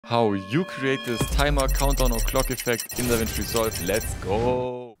how you create this timer, countdown or clock effect in Davinci Resolve. Let's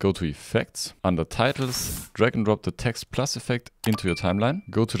go! Go to Effects, under Titles, drag and drop the Text Plus effect into your timeline.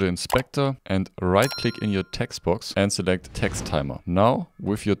 Go to the inspector and right click in your text box and select Text Timer. Now,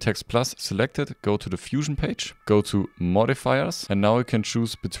 with your Text Plus selected, go to the Fusion page, go to Modifiers, and now you can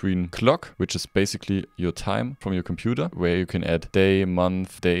choose between Clock, which is basically your time from your computer, where you can add day,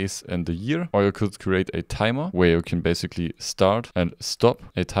 month, days, and the year, or you could create a timer where you can basically start and stop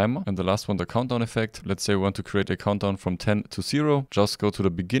a timer. And the last one, the countdown effect. Let's say we want to create a countdown from 10 to 0. Just go to the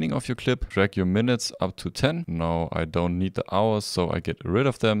beginning of your clip, drag your minutes up to 10. Now I don't need the hours, so I get rid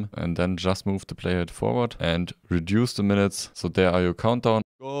of them, and then just move the playhead forward and reduce the minutes. So there are your countdown.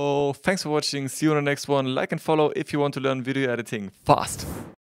 Go! Thanks for watching. See you on the next one. Like and follow if you want to learn video editing fast.